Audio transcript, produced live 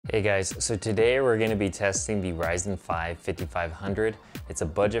Hey guys, so today we're going to be testing the Ryzen 5 5500. It's a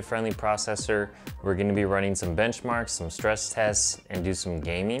budget-friendly processor. We're going to be running some benchmarks, some stress tests, and do some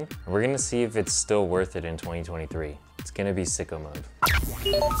gaming. We're going to see if it's still worth it in 2023. It's going to be sicko mode.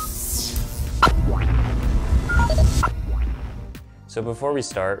 So before we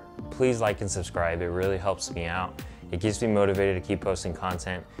start, please like and subscribe. It really helps me out. It keeps me motivated to keep posting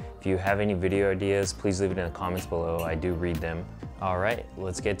content. If you have any video ideas, please leave it in the comments below. I do read them. All right,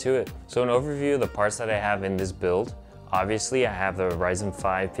 let's get to it. So an overview of the parts that I have in this build. Obviously, I have the Ryzen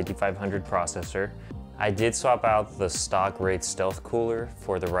 5 5500 processor. I did swap out the stock Wraith Stealth cooler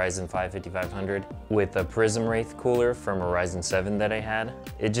for the Ryzen 5 5500 with a Prism Wraith cooler from a Ryzen 7 that I had.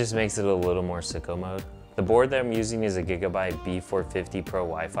 It just makes it a little more sicko mode. The board that I'm using is a Gigabyte B450 Pro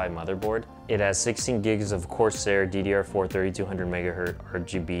Wi-Fi motherboard. It has 16 gigs of Corsair DDR4 3200 MHz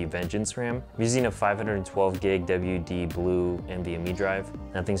RGB Vengeance RAM. I'm using a 512 gig WD Blue NVMe drive,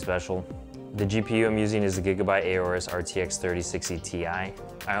 nothing special. The GPU I'm using is the Gigabyte Aorus RTX 3060 Ti. I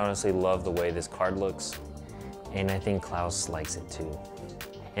honestly love the way this card looks, and I think Klaus likes it too.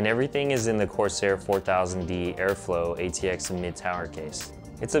 And everything is in the Corsair 4000D Airflow ATX mid-tower case.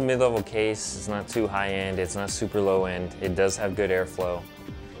 It's a mid-level case, it's not too high-end, it's not super low-end, it does have good airflow.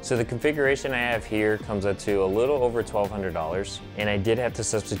 So the configuration I have here comes up to a little over $1,200, and I did have to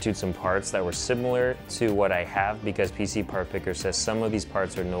substitute some parts that were similar to what I have because PC Part Picker says some of these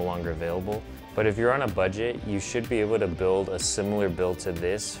parts are no longer available. But if you're on a budget, you should be able to build a similar build to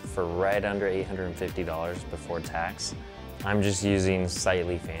this for right under $850 before tax. I'm just using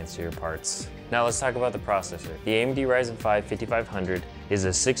slightly fancier parts. Now let's talk about the processor. The AMD Ryzen 5 5500 is a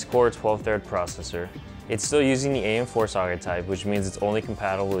 6-core 12-thread processor. It's still using the AM4 socket type, which means it's only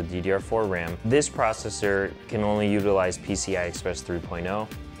compatible with DDR4 RAM. This processor can only utilize PCI Express 3.0.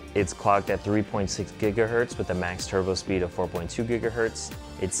 It's clocked at 3.6 GHz with a max turbo speed of 4.2 GHz.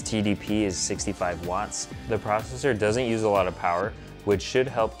 Its TDP is 65 watts. The processor doesn't use a lot of power, which should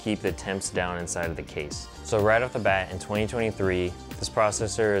help keep the temps down inside of the case. So right off the bat in 2023, this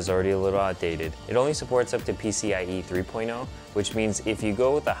processor is already a little outdated. It only supports up to PCIe 3.0, which means if you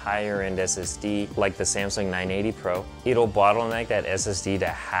go with a higher end SSD like the Samsung 980 Pro, it'll bottleneck that SSD to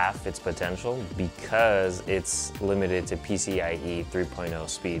half its potential because it's limited to PCIe 3.0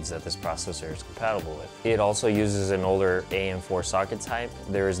 speeds that this processor is compatible with. It also uses an older AM4 socket type.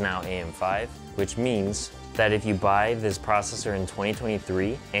 There is now AM5, which means that if you buy this processor in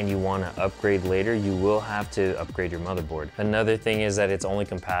 2023 and you want to upgrade later, you will have to upgrade your motherboard. Another thing is that it's only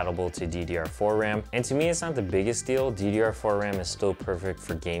compatible to DDR4 RAM. And to me, it's not the biggest deal. DDR4 RAM is still perfect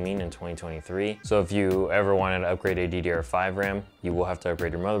for gaming in 2023. So if you ever wanted to upgrade a DDR5 RAM, you will have to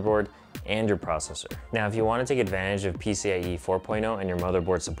upgrade your motherboard and your processor. Now, if you want to take advantage of PCIe 4.0 and your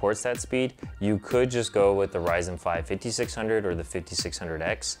motherboard supports that speed, you could just go with the Ryzen 5 5600 or the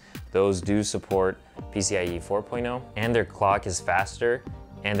 5600X. Those do support PCIe 4.0 and their clock is faster,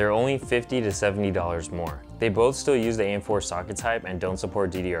 and they're only $50 to $70 more. They both still use the AM4 socket type and don't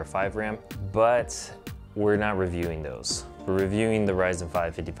support DDR5 RAM, but we're not reviewing those. We're reviewing the Ryzen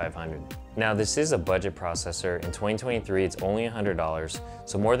 5 5500. Now this is a budget processor. In 2023, it's only $100,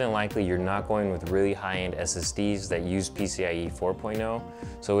 so more than likely you're not going with really high-end SSDs that use PCIe 4.0,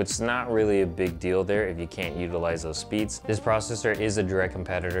 so it's not really a big deal there if you can't utilize those speeds. This processor is a direct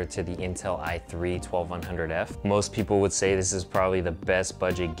competitor to the Intel i3 12100F. Most people would say this is probably the best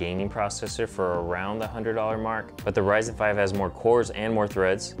budget gaming processor for around the $100 mark, but the Ryzen 5 has more cores and more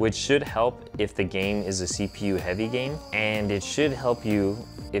threads, which should help if the game is a CPU-heavy game, and it should help you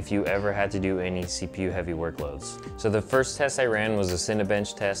if you ever had to do any CPU heavy workloads. So the first test I ran was a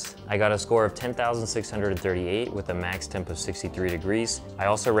Cinebench test. I got a score of 10,638 with a max temp of 63 degrees. I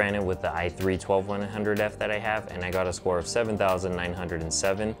also ran it with the i3 12100F that I have, and I got a score of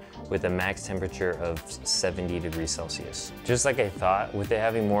 7,907 with a max temperature of 70 degrees Celsius. Just like I thought, with it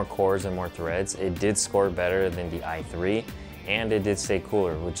having more cores and more threads, it did score better than the i3, and it did stay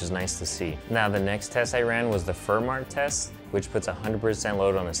cooler, which is nice to see. Now the next test I ran was the Furmark test, which puts 100%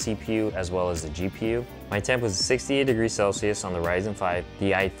 load on the CPU as well as the GPU. My temp was 68 degrees Celsius on the Ryzen 5.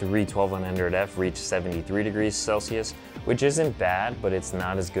 The i3 12100F reached 73 degrees Celsius, which isn't bad, but it's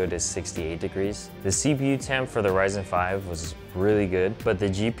not as good as 68 degrees. The CPU temp for the Ryzen 5 was really good, but the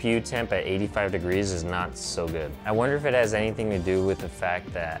GPU temp at 85 degrees is not so good. I wonder if it has anything to do with the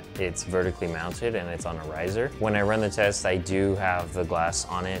fact that it's vertically mounted and it's on a riser. When I run the test, I do have the glass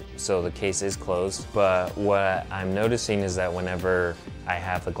on it, so the case is closed, but what I'm noticing is that whenever I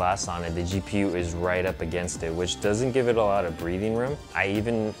have the glass on it, the GPU is right up against it, which doesn't give it a lot of breathing room. I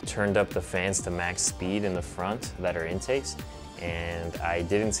even turned up the fans to max speed in the front that are intakes, and I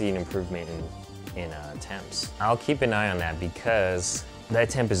didn't see an improvement in temps. I'll keep an eye on that because That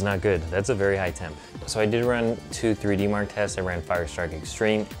temp is not good. That's a very high temp. So I did run 2 3D Mark tests. I ran Firestrike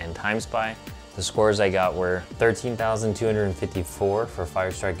Extreme and TimeSpy. The scores I got were 13,254 for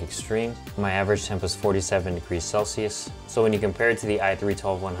Firestrike Extreme. My average temp was 47 degrees Celsius. So when you compare it to the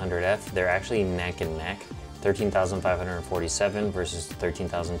i3-12100F, they're actually neck and neck. 13,547 versus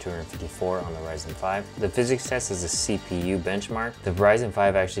 13,254 on the Ryzen 5. The physics test is a CPU benchmark. The Ryzen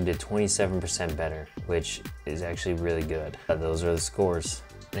 5 actually did 27% better, which is actually really good. Those are the scores.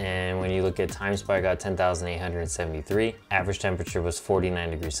 And when you look at TimeSpy, I got 10,873. Average temperature was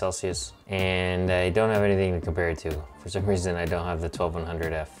 49 degrees Celsius. And I don't have anything to compare it to. For some reason, I don't have the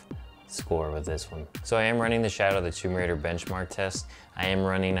 12100F score with this one. So I am running the Shadow of the Tomb Raider benchmark test. I am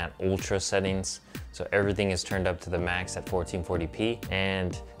running at ultra settings. So everything is turned up to the max at 1440p.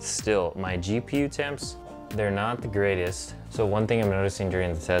 And still, my GPU temps, they're not the greatest. So one thing I'm noticing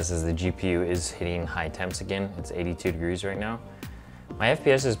during the test is the GPU is hitting high temps again. It's 82 degrees right now. My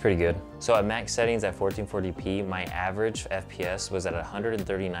FPS is pretty good. So at max settings at 1440p, my average FPS was at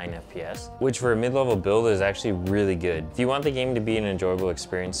 139 FPS, which for a mid-level build is actually really good. If you want the game to be an enjoyable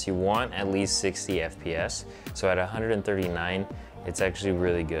experience, you want at least 60 FPS. So at 139, it's actually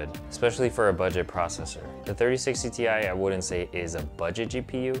really good, especially for a budget processor. The 3060 Ti, I wouldn't say is a budget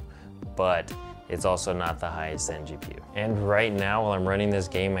GPU, but it's also not the highest end GPU. And right now, while I'm running this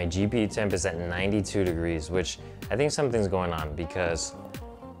game, my GPU temp is at 92 degrees, which I think something's going on because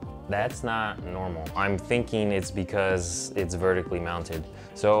that's not normal. I'm thinking it's because it's vertically mounted.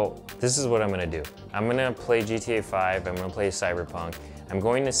 So this is what I'm gonna do. I'm gonna play GTA 5, I'm gonna play Cyberpunk. I'm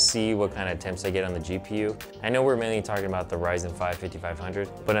going to see what kind of temps I get on the GPU. I know we're mainly talking about the Ryzen 5 5500,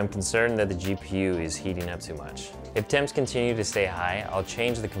 but I'm concerned that the GPU is heating up too much. If temps continue to stay high, I'll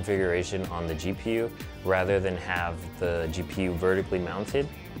change the configuration on the GPU rather than have the GPU vertically mounted.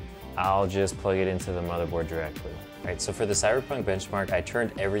 I'll just plug it into the motherboard directly. All right, so for the Cyberpunk benchmark, I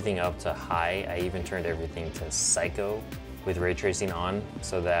turned everything up to high. I even turned everything to psycho with ray tracing on,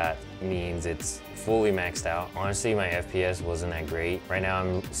 so that means it's fully maxed out. Honestly, my FPS wasn't that great. Right now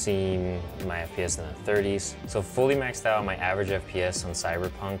I'm seeing my FPS in the 30s. So fully maxed out, my average FPS on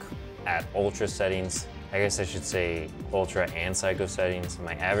Cyberpunk at ultra settings, I guess I should say ultra and psycho settings,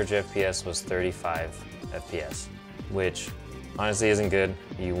 my average FPS was 35 FPS, which honestly isn't good.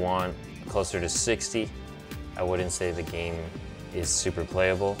 You want closer to 60. I wouldn't say the game is super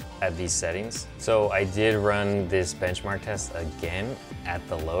playable at these settings. So I did run this benchmark test again at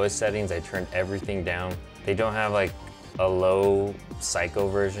the lowest settings. I turned everything down. They don't have like a low psycho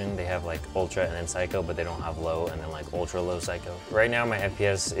version. They have like ultra and then psycho, but they don't have low and then like ultra low psycho. Right now my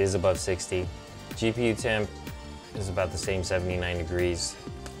FPS is above 60. GPU temp is about the same, 79 degrees.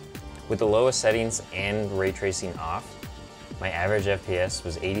 With the lowest settings and ray tracing off, my average FPS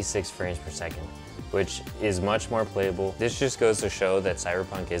was 86 frames per second, which is much more playable. This just goes to show that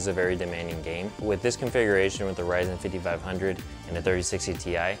Cyberpunk is a very demanding game. With this configuration with the Ryzen 5500 and the 3060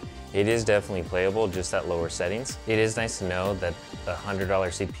 Ti, it is definitely playable, just at lower settings. It is nice to know that a $100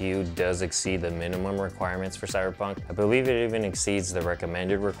 CPU does exceed the minimum requirements for Cyberpunk. I believe it even exceeds the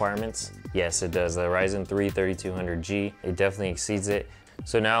recommended requirements. Yes, it does. The Ryzen 3 3200G, it definitely exceeds it.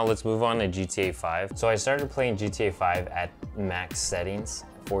 So now let's move on to GTA 5. So I started playing GTA 5 at max settings,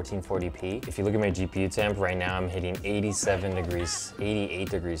 1440p. If you look at my GPU temp, right now I'm hitting 88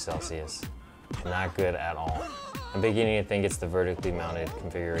 degrees Celsius. Not good at all. I'm beginning to think it's the vertically mounted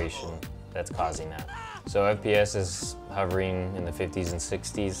configuration that's causing that. So FPS is hovering in the 50s and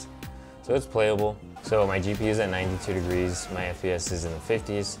 60s, so it's playable. So my GPU is at 92 degrees, my FPS is in the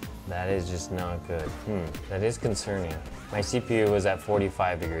 50s. That is just not good. That is concerning. My CPU was at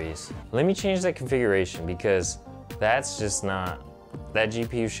 45 degrees. Let me change that configuration because that's just not, that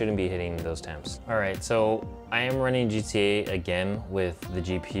GPU shouldn't be hitting those temps. All right, so I am running GTA again with the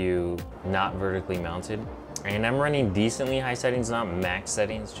GPU not vertically mounted. And I'm running decently high settings, not max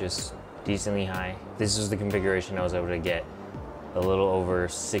settings, just decently high. This is the configuration I was able to get a little over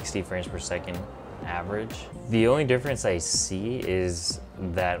 60 frames per second average. The only difference I see is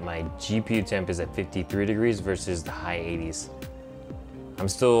that my GPU temp is at 53 degrees versus the high 80s. I'm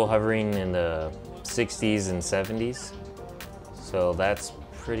still hovering in the 60s and 70s. So that's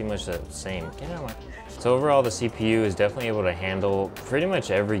pretty much the same. So overall, the CPU is definitely able to handle pretty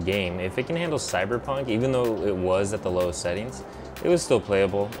much every game. If it can handle Cyberpunk, even though it was at the lowest settings, it was still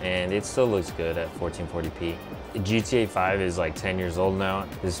playable and it still looks good at 1440p. GTA 5 is like 10 years old now.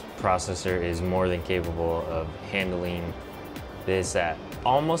 This processor is more than capable of handling this at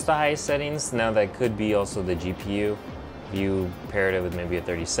almost the highest settings. Now that could be also the GPU. If you paired it with maybe a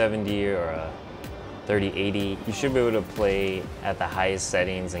 3070 or a 3080, you should be able to play at the highest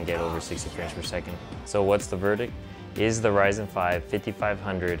settings and get over 60 frames per second. So what's the verdict? is the Ryzen 5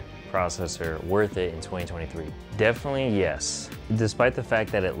 5500 processor worth it in 2023? Definitely yes. Despite the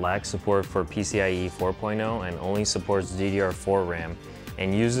fact that it lacks support for PCIe 4.0 and only supports DDR4 RAM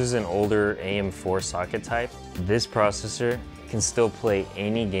and uses an older AM4 socket type, this processor can still play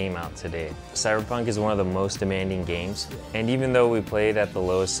any game out today. Cyberpunk is one of the most demanding games, and even though we played at the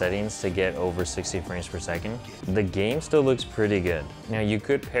lowest settings to get over 60 frames per second, the game still looks pretty good. Now you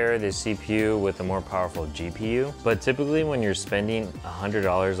could pair this CPU with a more powerful GPU, but typically when you're spending $100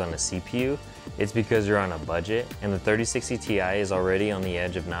 on a CPU, it's because you're on a budget, and the 3060 Ti is already on the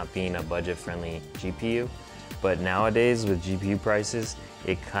edge of not being a budget-friendly GPU. But nowadays with GPU prices,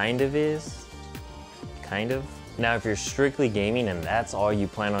 it kind of is. Kind of. Now, if you're strictly gaming and that's all you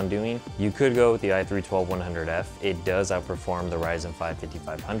plan on doing, you could go with the i3-12100F. It does outperform the Ryzen 5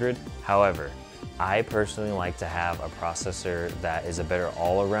 5500. However, I personally like to have a processor that is a better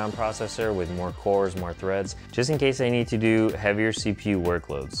all-around processor with more cores, more threads, just in case I need to do heavier CPU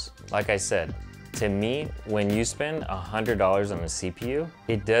workloads. Like I said, to me, when you spend $100 on a CPU,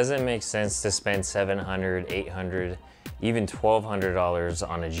 it doesn't make sense to spend $700, $800, even $1,200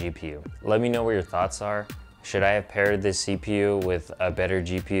 on a GPU. Let me know what your thoughts are. Should I have paired this CPU with a better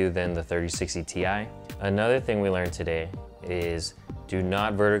GPU than the 3060 Ti? Another thing we learned today is do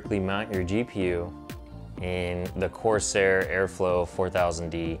not vertically mount your GPU in the Corsair Airflow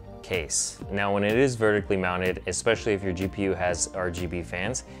 4000D case. Now, when it is vertically mounted, especially if your GPU has RGB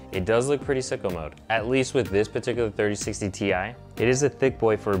fans, it does look pretty sicko mode. At least with this particular 3060 Ti, it is a thick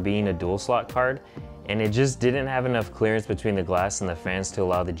boy for being a dual slot card, and it just didn't have enough clearance between the glass and the fans to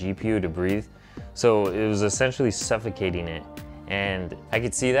allow the GPU to breathe. So it was essentially suffocating it. And I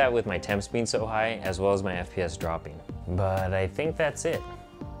could see that with my temps being so high, as well as my FPS dropping. But I think that's it.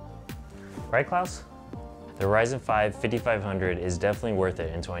 Right, Klaus? The Ryzen 5 5500 is definitely worth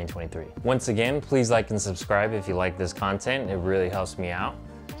it in 2023. Once again, please like and subscribe if you like this content. It really helps me out.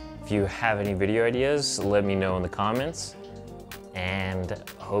 If you have any video ideas, let me know in the comments. And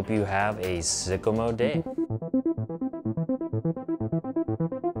hope you have a sicko mode day.